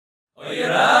The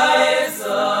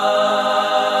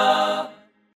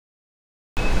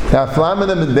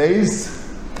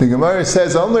Gemara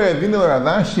says, what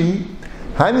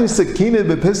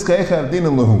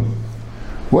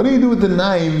do you do with the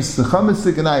knives, the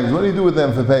chametzik knives? What do you do with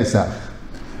them for Pesach?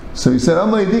 So he said, I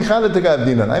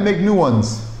make new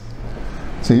ones.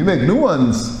 So you make new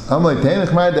ones.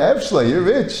 You're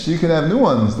rich, you can have new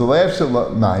ones. The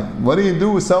what do you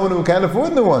do with someone who can't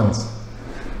afford new ones?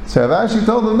 So Rav Ashi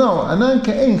told him, no, I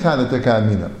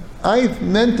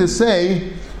meant to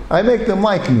say, I make them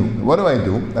like new. What do?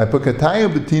 I put kataya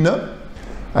betina,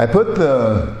 I put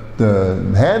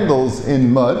the handles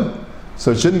in mud,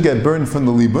 so it shouldn't get burned from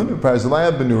the libun.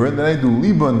 Then I do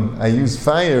libun, I use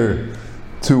fire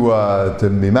to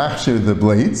mimachshir the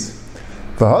blades.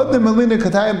 And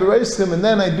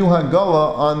then I do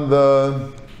hagala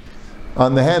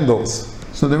on the handles.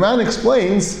 So the Ran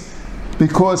explains,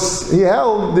 because he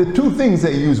held the two things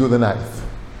that you use with a knife.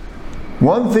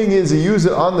 One thing is you use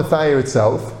it on the fire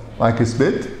itself, like a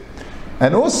spit,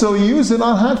 and also you use it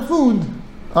on hot food,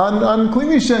 on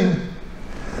klimishain.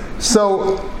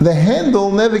 So the handle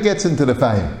never gets into the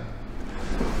fire.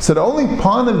 So the only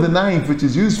part of the knife which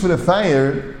is used for the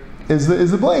fire is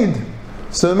the blade.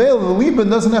 So the libun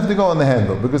doesn't have to go on the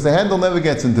handle, because the handle never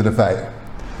gets into the fire.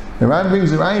 The Ran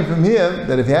brings a raya from here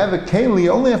that if you have a keli,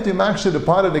 you only have to makshir the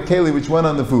part of the keli which went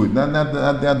on the food, not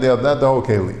the whole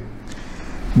keli.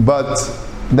 But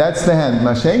that's the hand.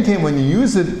 Mashen came when you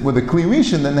use it with a kli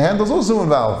rishon, then the handle's also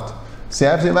involved. So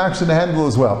you have to makshir the handle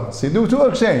as well. So you do two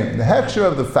akshem. The hechsher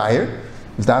of the fire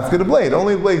is after the blade.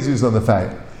 Only the blade's used on the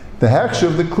fire. The hechsher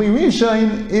of the kli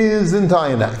rishon is the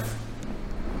entire knife.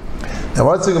 Now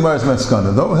what's the Gemara's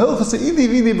maskana?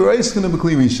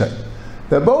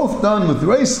 They're both done with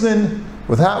reislin,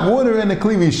 with hot water and a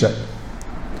kli rishon.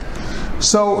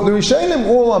 So the Rishonim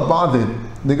all are bothered.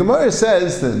 The Gemara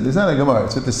says that there's not a Gemara,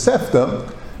 it's at the Sefta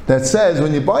that says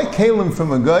when you buy kalim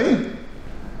from a guy,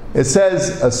 it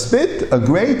says a spit, a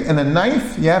grate, and a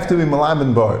knife, you have to be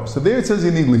malabin bar. So there it says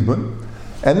you need libun.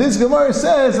 And this Gemara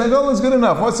says, Hagala is good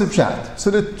enough. What's the pshat?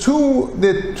 So the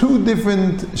two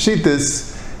different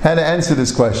shittas had to answer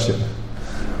this question.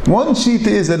 One shita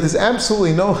is that there's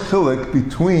absolutely no chilik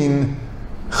between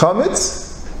chametz.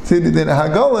 See, the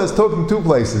Hagala is talking two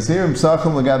places. Here in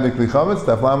Psachim Lagabe Kli Chametz,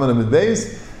 Daf Lamed Amid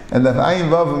Beis, and Daf Ayin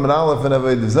Vav and Aleph and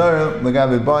Avodah Zarah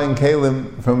Lagabe buying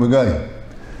kalim from a guy.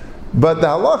 But the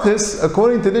halachas,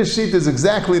 according to this sheet, is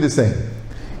exactly the same.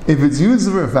 If it's used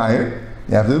for fire,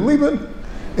 you have to do libun.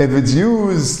 If it's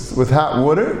used with hot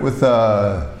water, with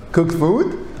cooked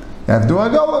food, you have to do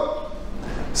hagala.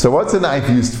 So what's a knife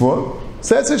used for?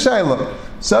 So that's a shayla.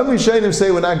 Some Rishonim say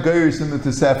we're not goyers in the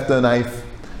Tosefta knife.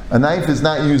 A knife is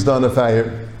not used on a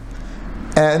fire.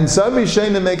 And some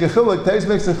Rishonim make a chiluk. Tais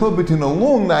makes a chiluk between a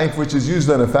long knife which is used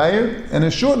on a fire and a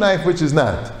short knife which is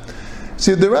not.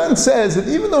 See, the Ran says that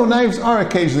even though knives are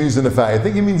occasionally used in a fire, I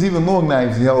think he means even long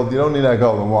knives, you don't need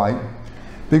hagala. Why?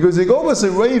 Because you go bas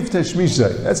a rave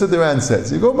teshmishay. That's what the Ran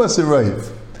says. You go bas a rave.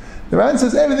 The Ran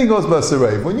says everything goes bas a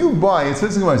rave. When you buy, it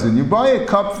says you buy a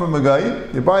cup from a guy,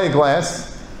 you buy a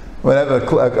glass, whatever,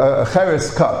 a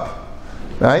cheres cup,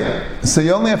 right? So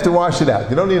you only have to wash it out.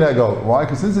 You don't need hagala. Why?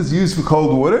 Because since it's used for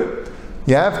cold water,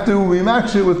 you have to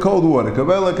rematch it with cold water.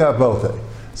 Kabela kapote.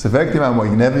 So effectively,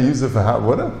 you never use it for hot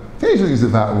water. Occasionally use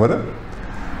it for hot water.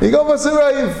 You go bas a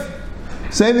rave.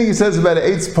 Same thing he says about an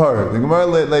eitz parah. The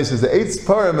Gemara says the eitz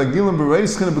parah magilim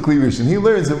b'reiskin b'kli rishon. He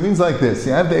learns it means like this: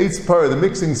 you have the eitz parah, the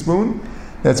mixing spoon,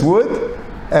 that's wood,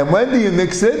 and when do you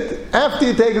mix it? After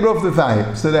you take it off the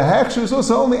fire. So the hechsher is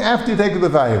also only after you take it off the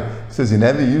fire. He says you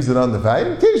never use it on the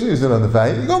fire. Occasionally use it on the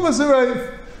fire. You go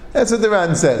b'sarayv. That's what the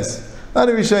Ran says. Not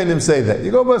every Rishonim say that.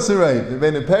 You go b'sarayv. The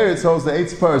Ben Peretz holds the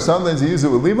eitz parah. Sometimes you use it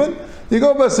with libun. You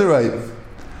go b'sarayv.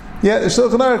 Yeah, the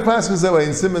Shulchan Aruch passes that way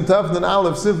in Simon Taf and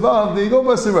Aleph Siv Vav. There you go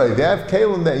b'sarayv. You have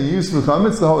kalim that you use for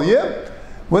chametz the whole year.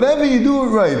 Whatever you do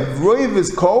with rayv. If rayv is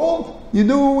cold, you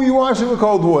wash it with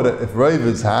cold water. If rayv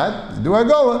is hot, you do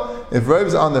hagala. If rayv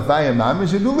is on the fire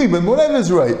mamish, you do libun. Whatever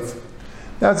is rayv.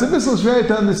 Now it's a bit schwer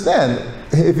to understand.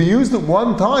 If you used it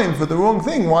one time for the wrong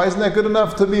thing, why isn't that good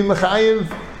enough to be mechayiv?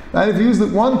 And if you used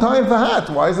it one time for hot,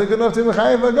 why is that good enough to be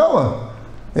mechayiv hagala?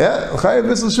 Yeah,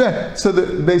 so the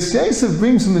Beis Yosef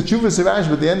brings from the Tshuvas Rash,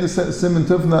 but the end of Simon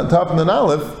Taf and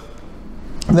Aleph,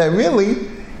 that really,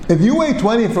 if you wait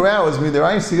 24 hours, you're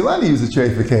allowed to use a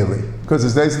tray for keli, because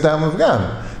it's days of time of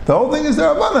gam. The whole thing is the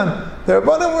Rabbanan. The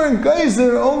Rabbanan were in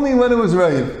geyser only when it was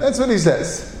raiv. That's what he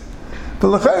says. But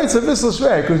l'chayr it's a bissel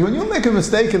shver, because when you make a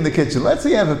mistake in the kitchen, let's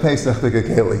say you have a pesach to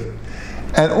keli,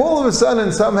 and all of a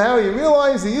sudden somehow you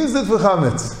realize you used it for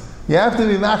chametz. You have to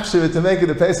be machshir to make it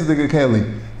a pesach to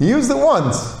keli. You used it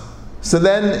once. So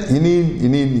then you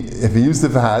need, if you used it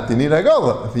for hat, you need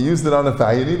Hagala. If you used it on a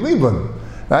fire, you need Libun.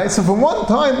 Right? So from one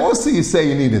time also you say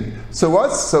you need it. So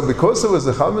so because it was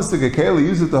a chametz to gekeli,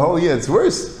 use it the whole year, it's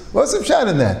worse? What's the pshat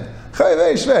in that?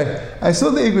 I saw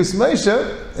the Igros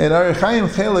Moshe in Arachayim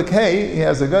Chelek Hey, he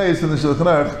has a guy who's from the Shulchan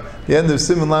Aruch, the end of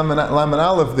Simon Laman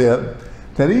Aleph there,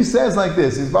 that he says like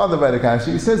this, he's bothered by the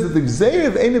kasha, he says that the Gzeir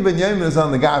of Einu Ben Yomen is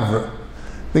on the Gavra.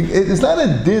 It's not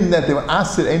a din that they were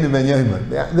asked at Einu Ben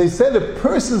Yomen. They said a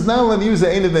person's not allowed to use the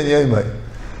Einu Ben Yomen.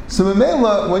 So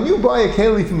Memela, when you buy a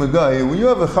keli from a guy, when you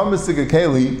have a chametzik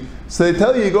keli, so they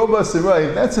tell you go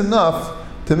basarayv, that's enough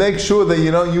to make sure that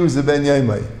you don't use the ben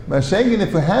yomai. Mashenkin,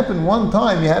 if it happened one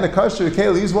time, you had a kosher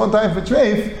keli used one time for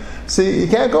treif, so you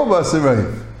can't go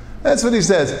basarayv. That's what he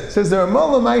says. He says there are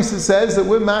Mola Maisa says that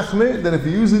we're machmir, that if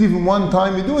you use it even one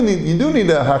time, you do need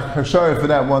a hashara for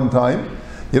that one time.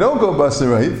 You don't go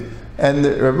basarayv. And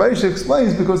Rabbi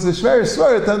explains because the shver is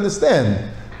svara to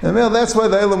understand. And that's why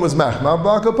the Elam was machmar.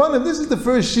 But upon him, this is the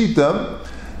first shita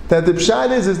that the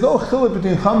pshat is there's no chiluk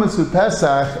between chametz with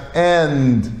Pesach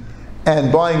and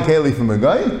buying keli from a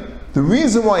guy. The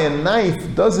reason why a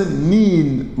knife doesn't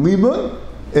need libun,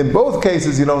 in both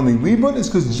cases you don't need libun, is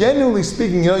because generally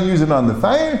speaking you don't use it on the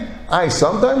fire. I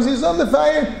sometimes use it on the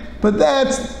fire, but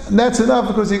that's enough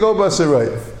because you go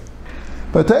basarayv.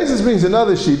 But Taisus brings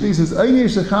another sheet. He says,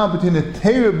 "Ayyesh shachal between a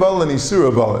teira bala and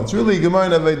isura bala." It's really Gemara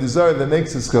Navei Desire that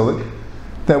makes this chilik.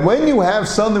 That when you have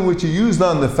something which you used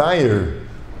on the fire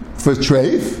for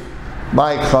treif,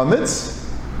 like chametz,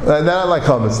 not like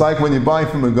chametz, like when you buy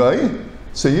from a guy,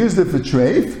 so you used it for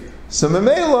treif. So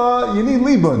memela, you need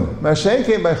libun.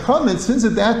 Mashake by chametz, since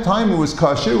at that time it was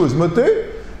kosher, it was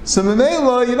mutter. So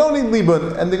memela, you don't need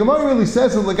libun. And the Gemara really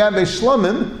says in Lagabe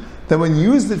Shlamim that when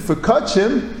you used it for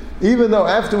kachim, even though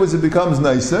afterwards it becomes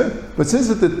nicer, but since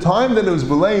at the time that it was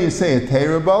belay, you say a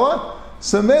teira bala,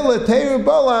 so mele teira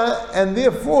bala, and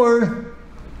therefore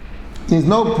there's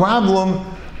no problem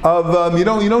of you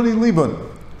don't need libun.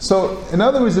 So in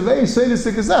other words, the very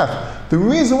seidas kazach. The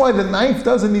reason why the knife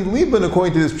doesn't need libun,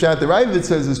 according to this pshat, the Rabbi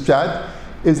says this pshat,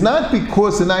 is not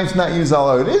because the knife's not used al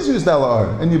ar. It is used al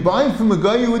ar, and you buy it from a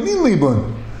guy, you would need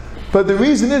libun. But the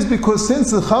reason is because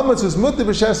since the chametz was mutter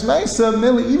b'shas ma'isa,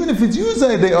 even if it's used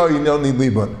they are, you don't need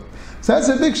libun. So that's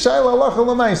a big shayla halacha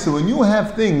l'ma'isa. When you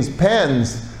have things,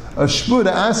 pans, a shpur,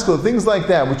 a askel, things like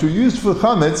that, which were used for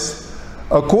chametz,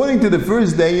 according to the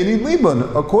first day, you need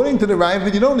libun. According to the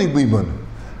Ravid, you don't need libun.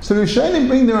 So the Rishonim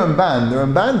bring the Ramban. The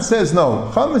Ramban says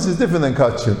no, chametz is different than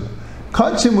kachim.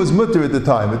 Kachim was mutter at the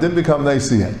time; it didn't become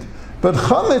nice yet. But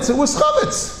chametz, it was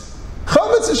chametz.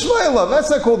 Chametz is shmayla. That's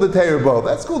not called the teira bala.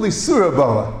 That's called the isura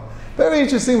bala. Very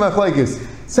interesting machlekes.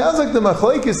 Sounds like the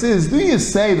machlekes is, do you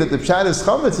say that the pshat is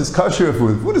chametz is kosher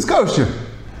food? Food is kosher.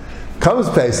 Comes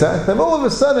Pesach, then all of a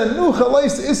sudden, nu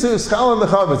chalais isur schal on the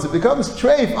chametz. It becomes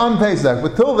treif on Pesach.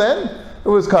 But till then, it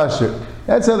was kosher.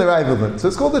 That's how the Rav learned. So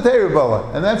it's called the teira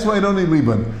bala, and that's why you don't need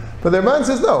libun. But the Ramban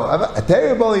says no. A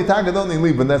teira bala yitaka don't need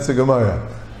libun. That's the Gemara.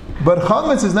 But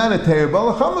chametz is not a teira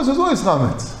bala. Chametz is always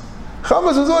chametz.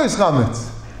 Chametz was always chametz.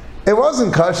 It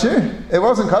wasn't kosher. It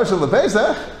wasn't kosher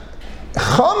lePesach.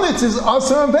 Chametz is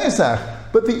aser on Pesach,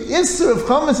 but the isser of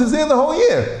chametz is there the whole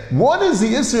year. What is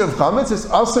the isser of chametz? It's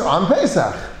aser on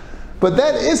Pesach. But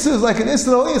that isser is like an isser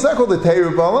the whole year. It's not called the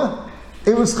teira bala.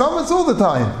 It was chametz all the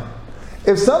time.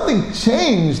 If something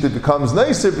changed, it becomes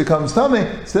nicer, it becomes tummy.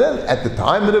 So then, at the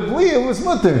time of the bli, it was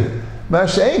mutter.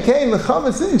 Masha'en kain, the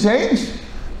chametz didn't change.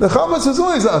 The chametz was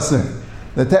always aser.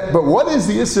 But what is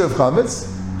the isser of chametz?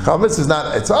 Chametz is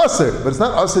not, it's aser, but it's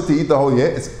not aser to eat the whole year.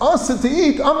 It's aser to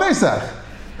eat on Pesach.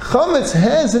 Chametz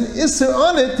has an isser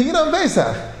on it to eat on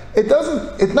Pesach.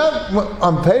 It's not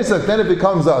on Pesach, then it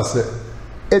becomes aser.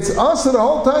 It's aser the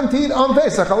whole time to eat on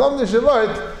Pesach. Alam the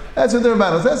Shavart, that's what the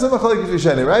Ramban. That's the Machalek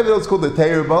Rishani, right? It's called the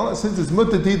teira bala. Since it's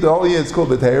mutter to eat the whole year, it's called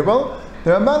the teira bala.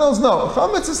 The Ramban no.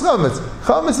 Chametz is chametz.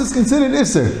 Chametz is considered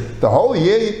isser. The whole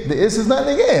year, the isser is not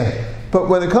negayah. But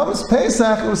when it comes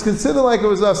Pesach, it was considered like it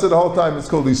was us the whole time. It's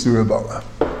called Isura Bala.